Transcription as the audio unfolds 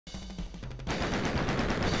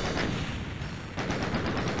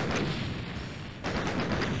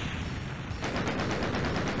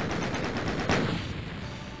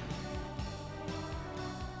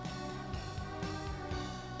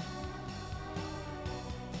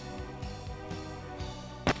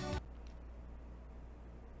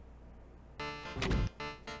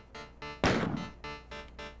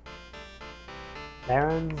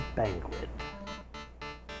Baron's Banquet.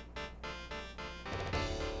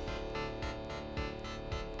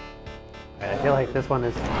 Alright, I feel like this one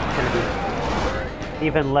is gonna be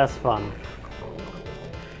even less fun.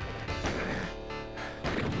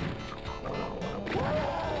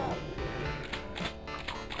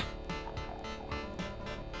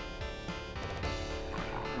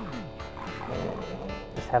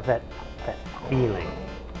 Just have that feeling.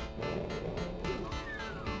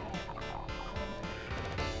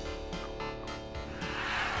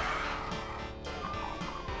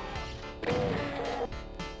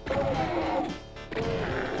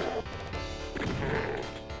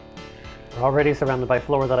 We're already surrounded by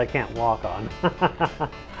floor that I can't walk on.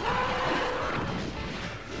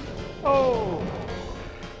 Oh!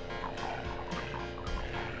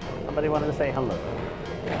 Somebody wanted to say hello.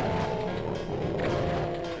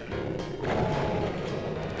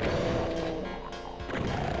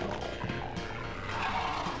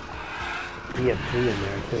 DFG in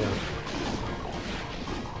there too.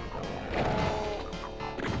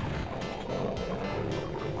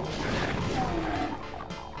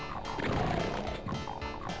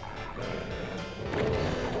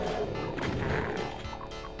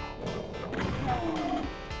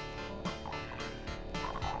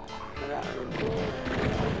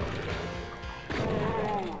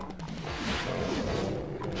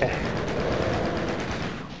 Okay.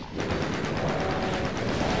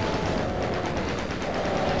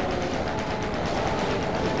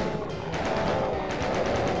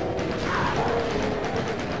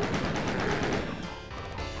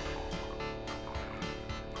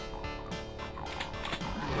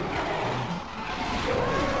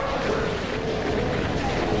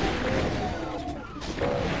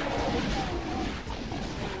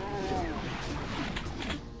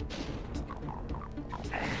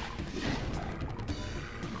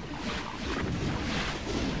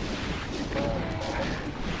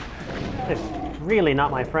 They're really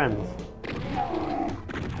not my friends.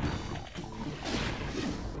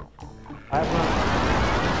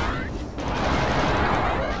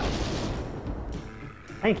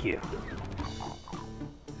 Thank you.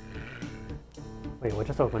 Wait, what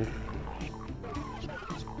just opened?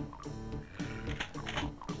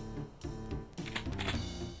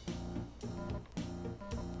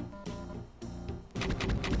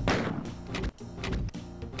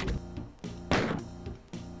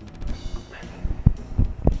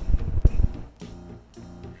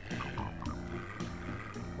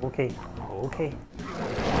 Okay, okay.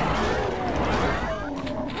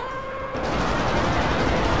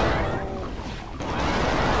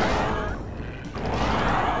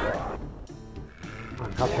 Come on,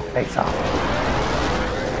 knock your face off.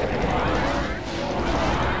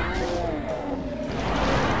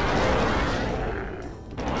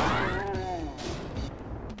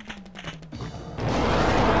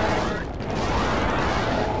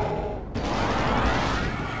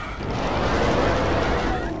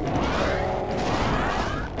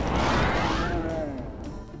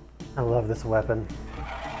 I love this weapon.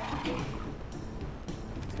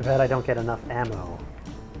 Too bad I don't get enough ammo.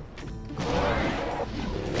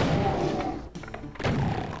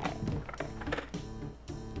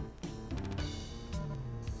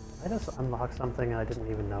 I just unlocked something and I didn't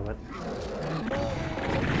even know it.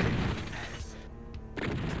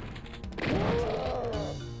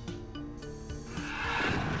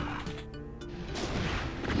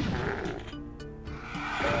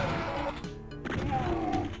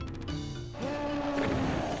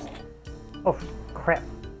 Oh, crap.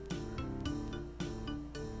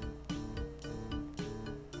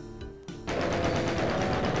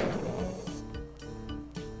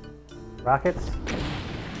 Rockets?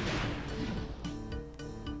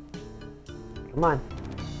 Come on.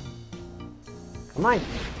 Come on.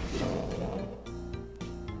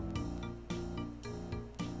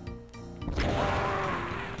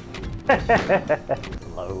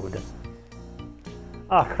 Load.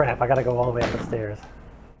 Oh crap, I gotta go all the way up the stairs.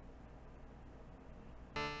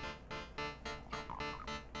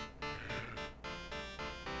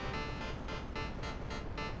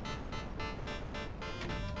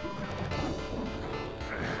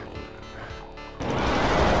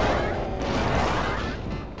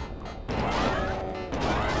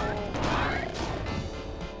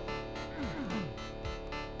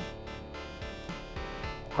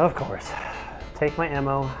 Of course. Take my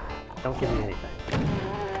ammo. Don't give me anything.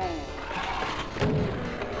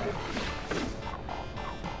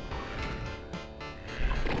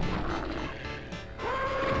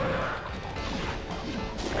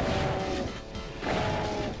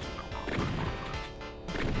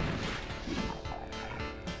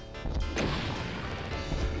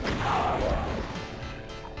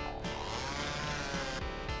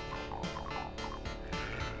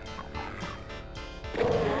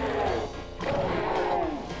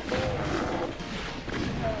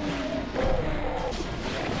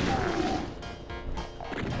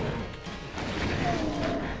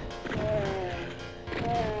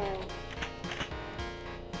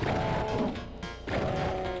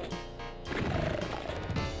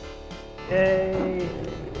 Yay!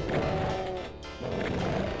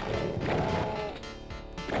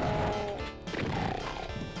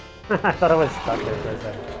 I thought I was stuck there for a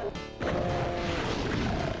second.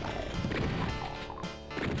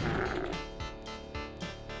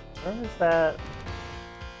 Where is that?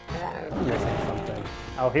 I'm missing something.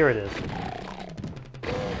 Oh, here it is.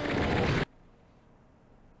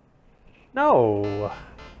 No!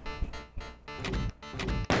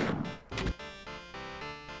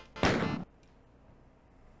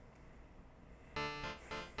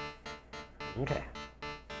 Okay.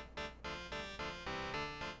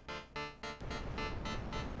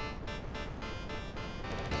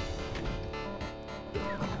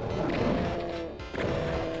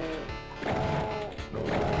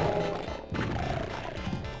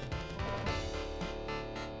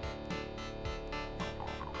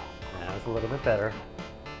 That was a little bit better.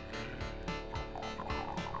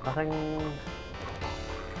 Nothing.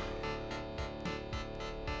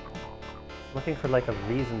 Looking for like a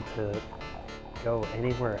reason to go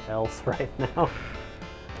anywhere else right now.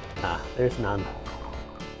 Ah, there's none.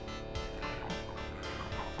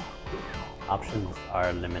 Options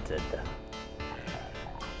are limited.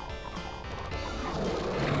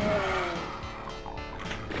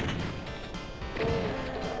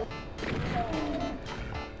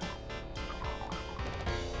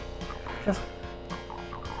 Just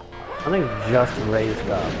something just raised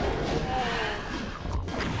up.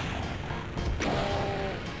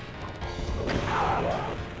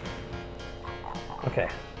 Okay.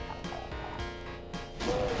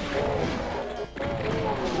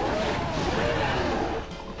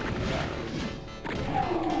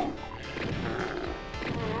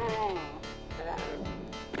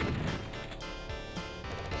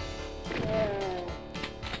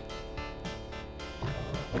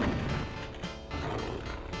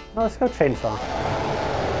 Oh, let's go chainsaw.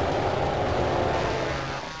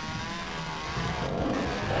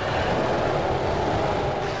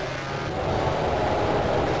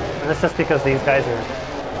 And that's just because these guys are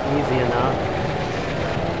easy enough.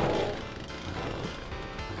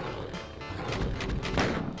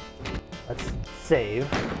 Let's save.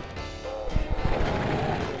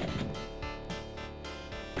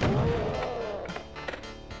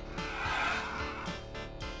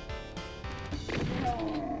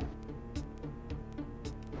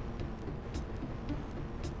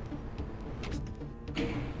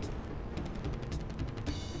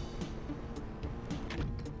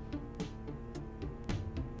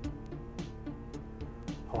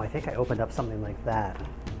 Oh, I think I opened up something like that.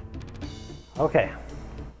 Okay.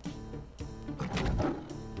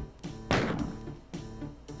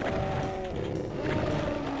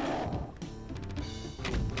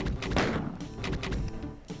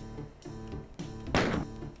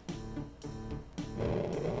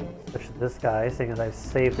 Switch to this guy, seeing as I've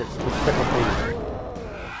saved it specifically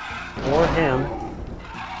for him.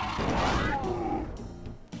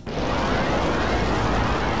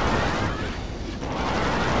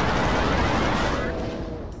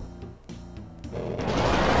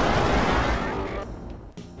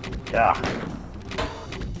 Yeah.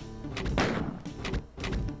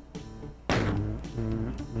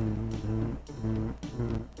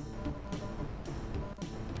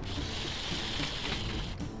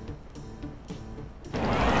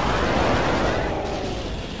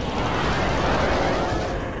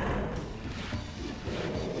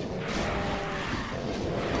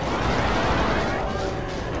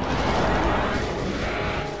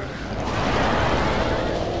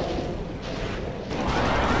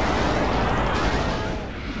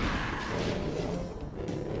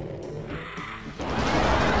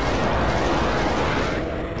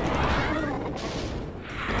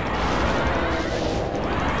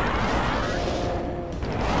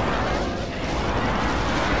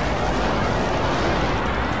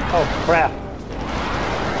 Oh, crap.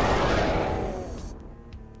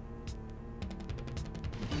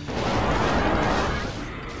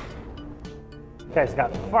 You guys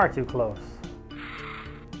got far too close.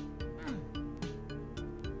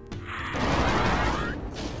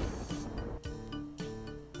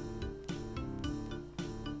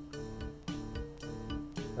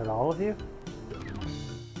 Is that all of you?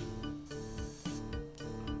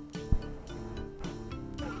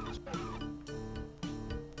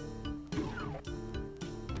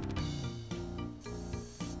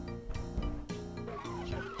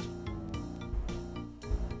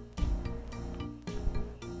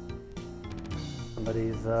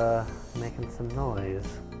 Somebody's making some noise.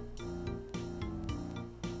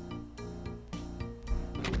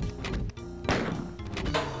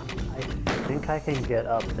 I think I can get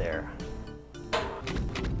up there.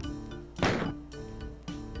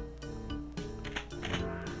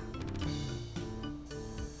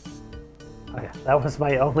 Okay, that was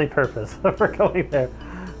my only purpose for going there,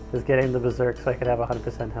 was getting the Berserk so I could have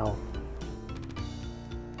 100% health.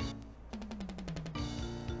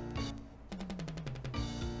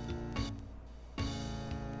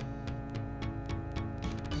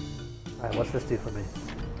 Alright, what's this do for me?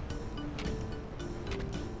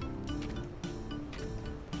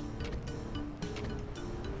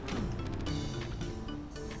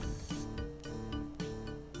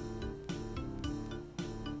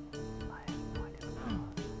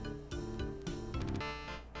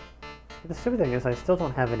 The stupid thing is I still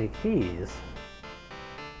don't have any keys.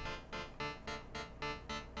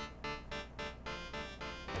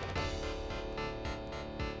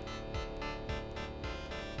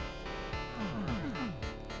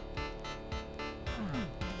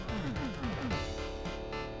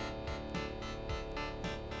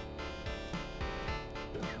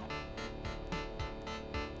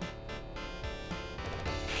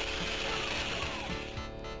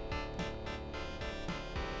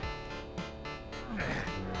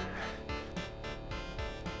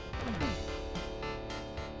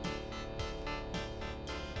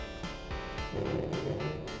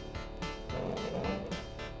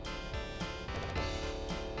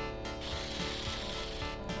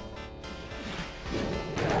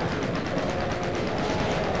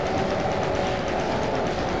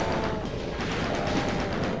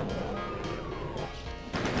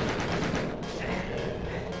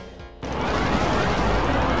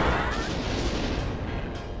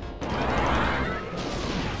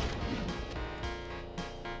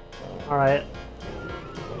 Alright.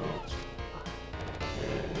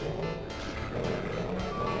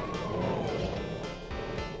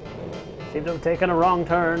 Seem to have taken a wrong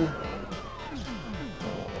turn.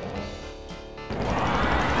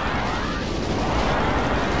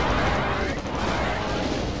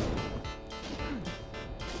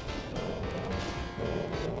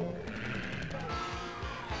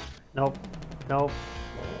 Nope. Nope.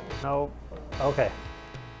 Nope. Okay.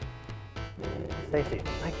 Safety.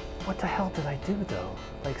 What the hell did I do though?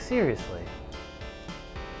 Like seriously.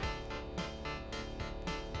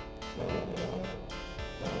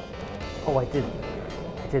 Oh, I did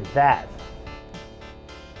that.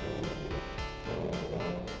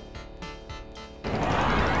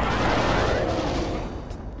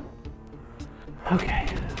 Okay.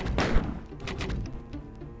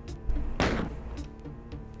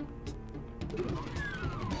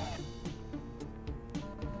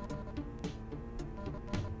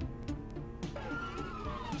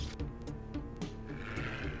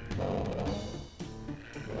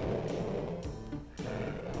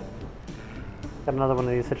 Got another one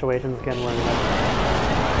of these situations again where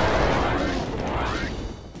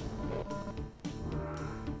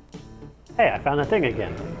hey, I found a thing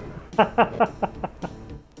again.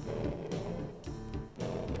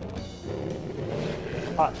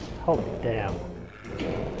 Oh, damn.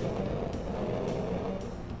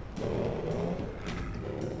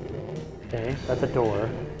 Okay, that's a door.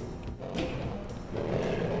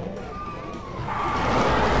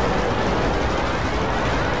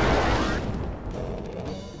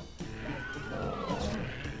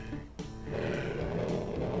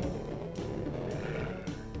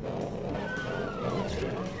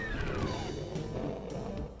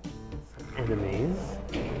 Enemies.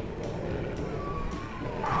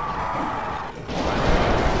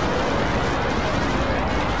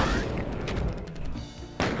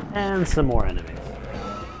 And some more enemies.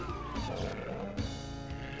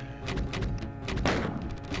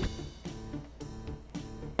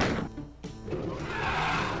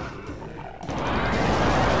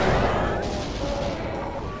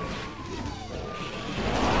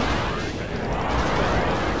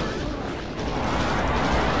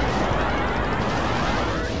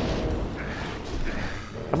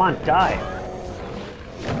 Come on, die!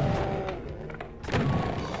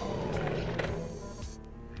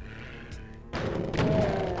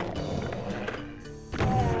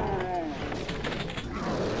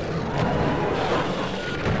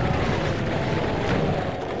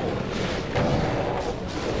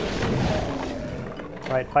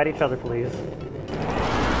 Right, fight each other, please.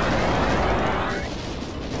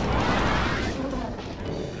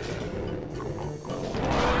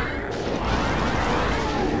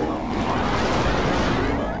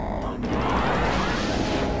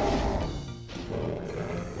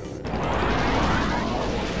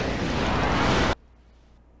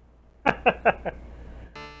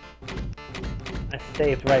 I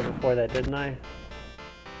saved right before that, didn't I?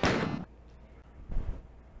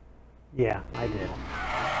 Yeah, I did.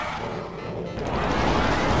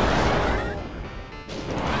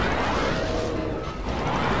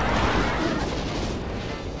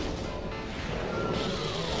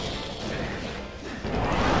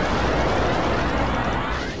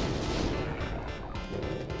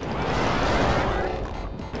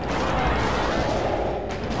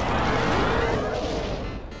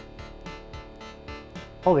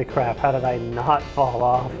 Holy crap, how did I not fall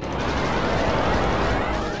off?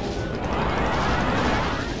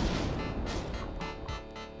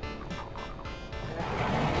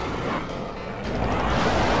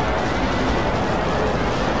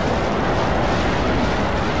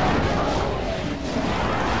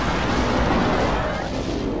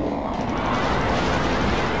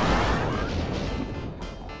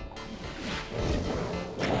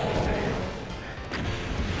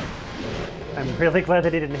 I'm really glad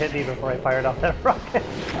that he didn't hit me before I fired off that rocket.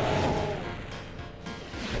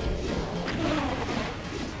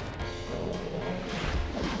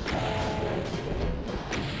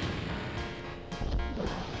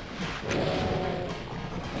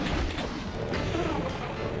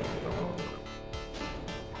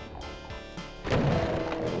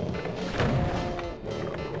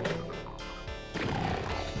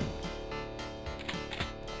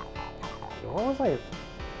 What was I?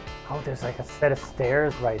 Oh, there's like a set of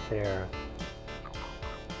stairs right there.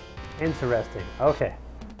 Interesting. Okay.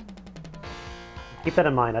 Keep that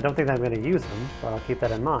in mind. I don't think I'm going to use them, but I'll keep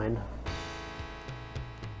that in mind.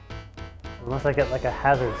 Unless I get like a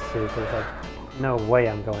hazard suit, there's like no way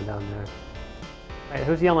I'm going down there. Alright,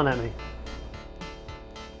 who's yelling at me?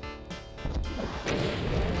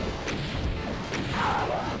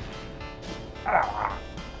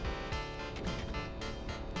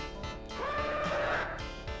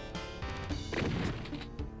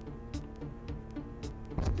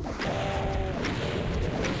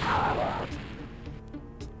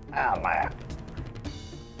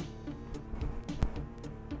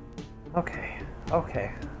 Okay,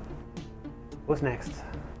 okay. What's next?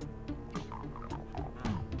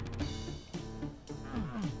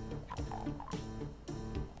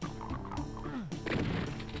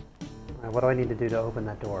 Alright, what do I need to do to open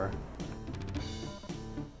that door?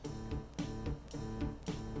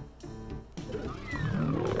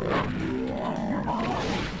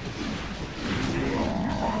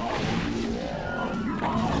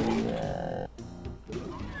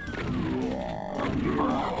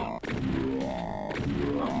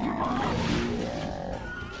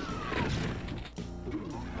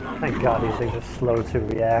 Thank God these things are slow to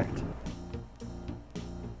react.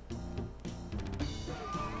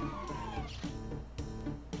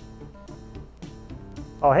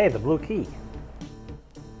 Oh hey, the blue key.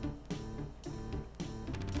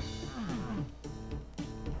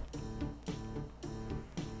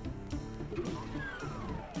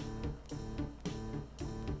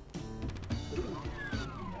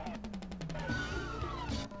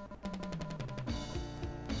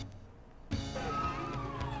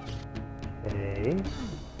 Okay.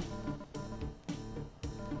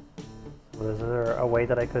 So is there a way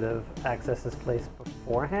that I could have accessed this place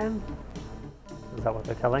beforehand? Is that what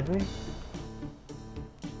they're telling me?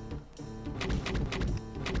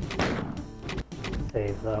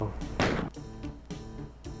 Save though.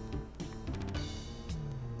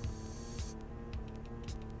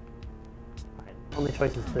 Alright, only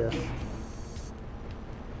choice is this.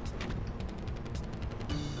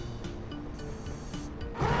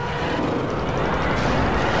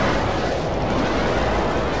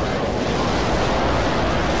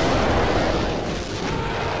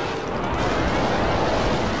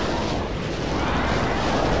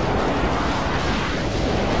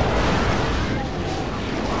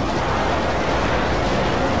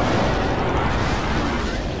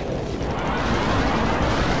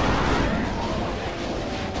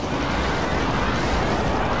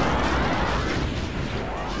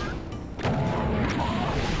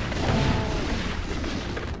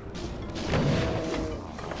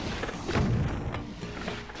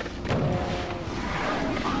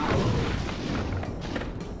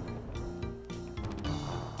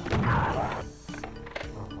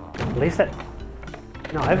 At least that...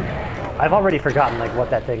 No, I've already forgotten like what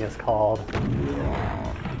that thing is called.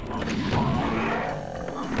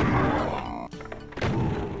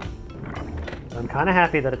 I'm kind of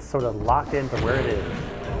happy that it's sort of locked into where it is.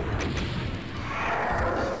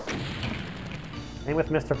 Same with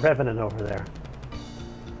Mr. Revenant over there.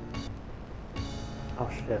 Oh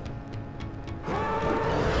shit.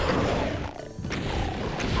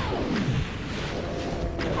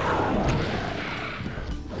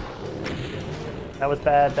 That was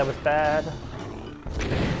bad, that was bad.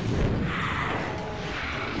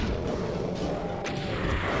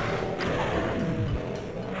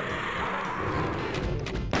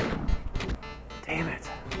 Damn it.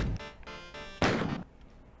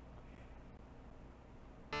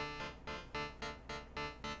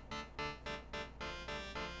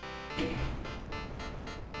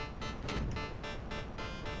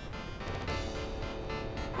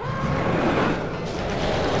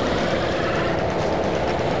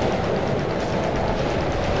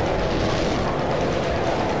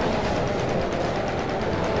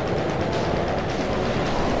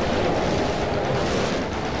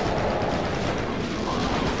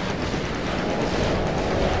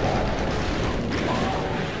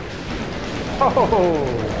 Oh!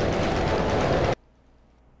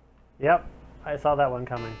 Yep, I saw that one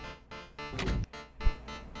coming.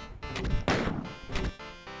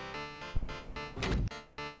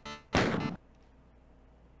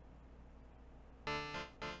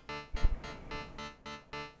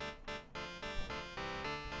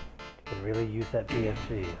 Could really use that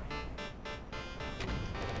BFG.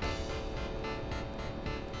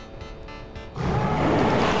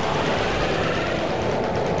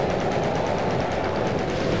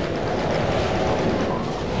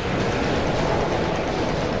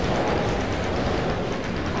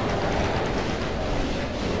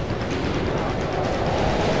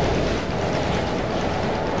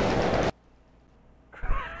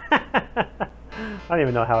 I don't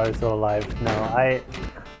even know how I was still alive. No,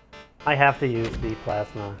 I have to use the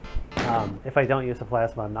plasma. If I don't use the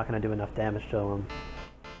plasma, I'm not going to do enough damage to him.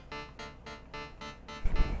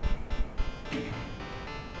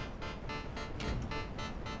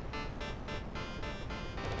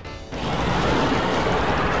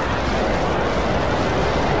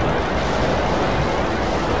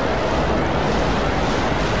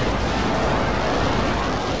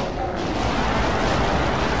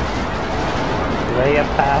 Lay a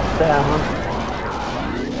path down.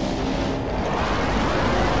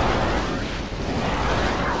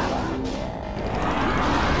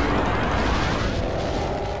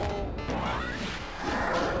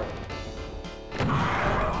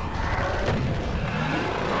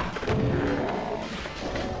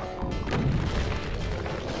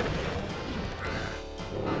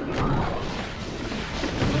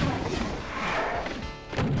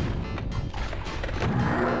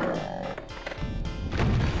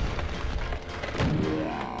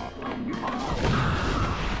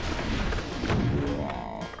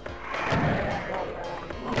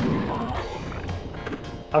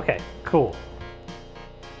 Okay, cool.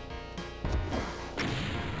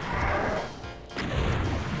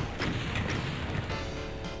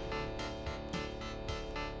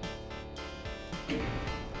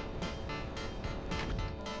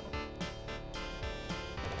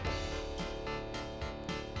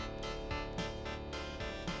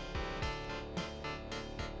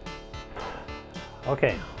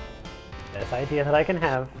 Okay, best idea that I can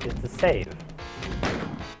have is to save.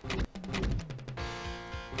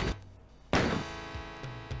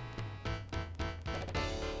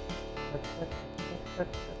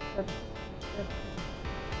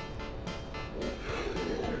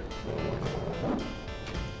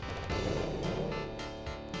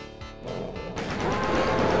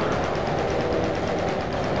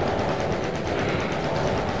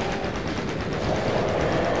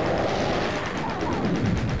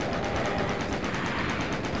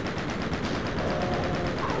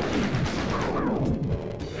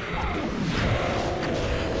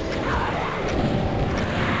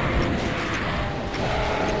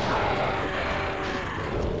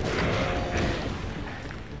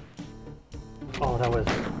 Oh, that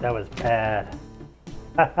was bad.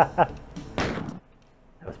 That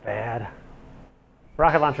was bad.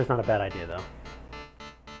 Rocket launcher's not a bad idea though.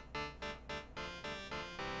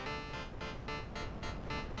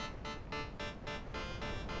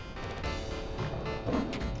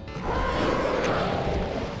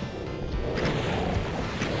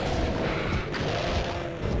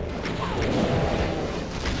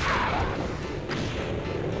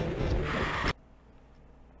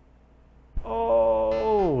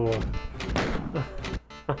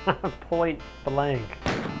 Point blank.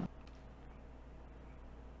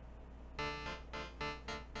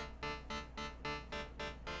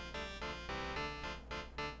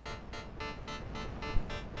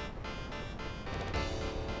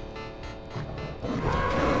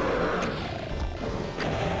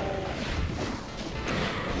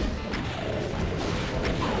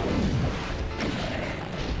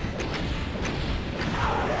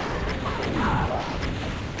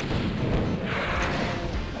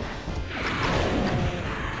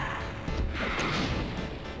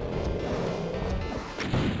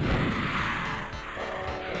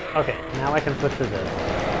 now I can switch to this.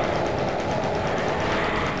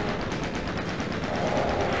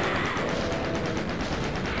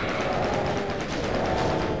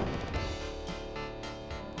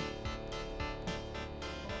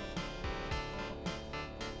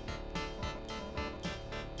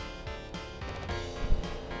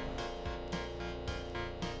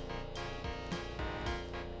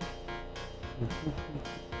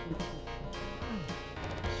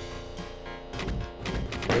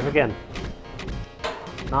 Save again.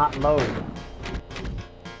 Not load.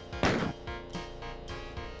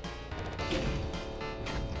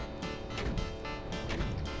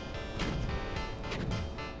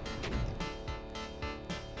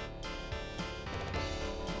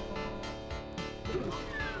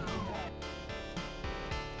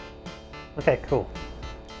 Okay, cool.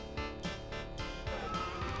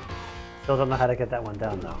 Still don't know how to get that one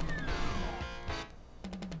down though.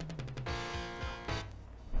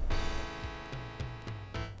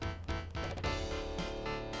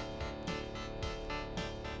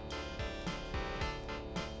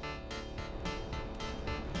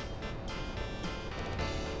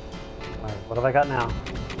 Alright, what have I got now?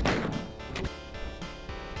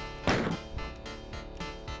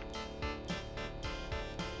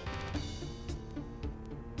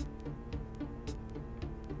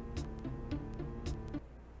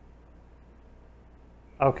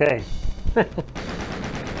 Okay.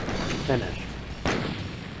 Finished.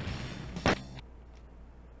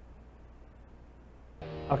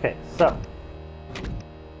 Okay, so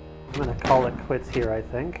I'm gonna call it quits here, I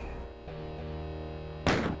think.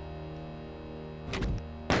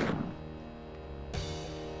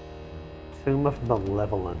 Tomb of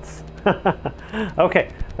Malevolence.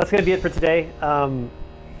 Okay, that's gonna be it for today.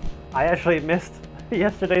 I actually missed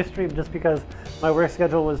yesterday's stream just because my work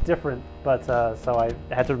schedule was different, but so I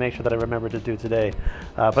had to make sure that I remembered to do today.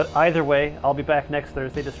 But either way, I'll be back next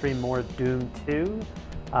Thursday to stream more Doom 2.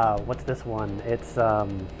 What's this one? It's oh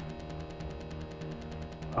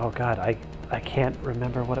god, I can't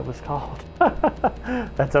remember what it was called.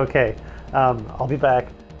 That's okay. I'll be back.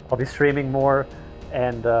 I'll be streaming more,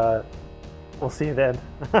 and we'll see you then.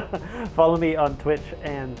 Follow me on Twitch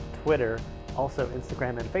and Twitter, also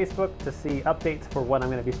Instagram and Facebook, to see updates for when I'm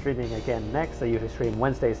going to be streaming again next. I usually stream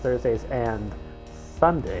Wednesdays, Thursdays, and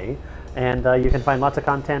Sunday. And you can find lots of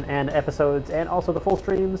content and episodes and also the full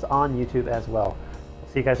streams on YouTube as well.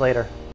 See you guys later.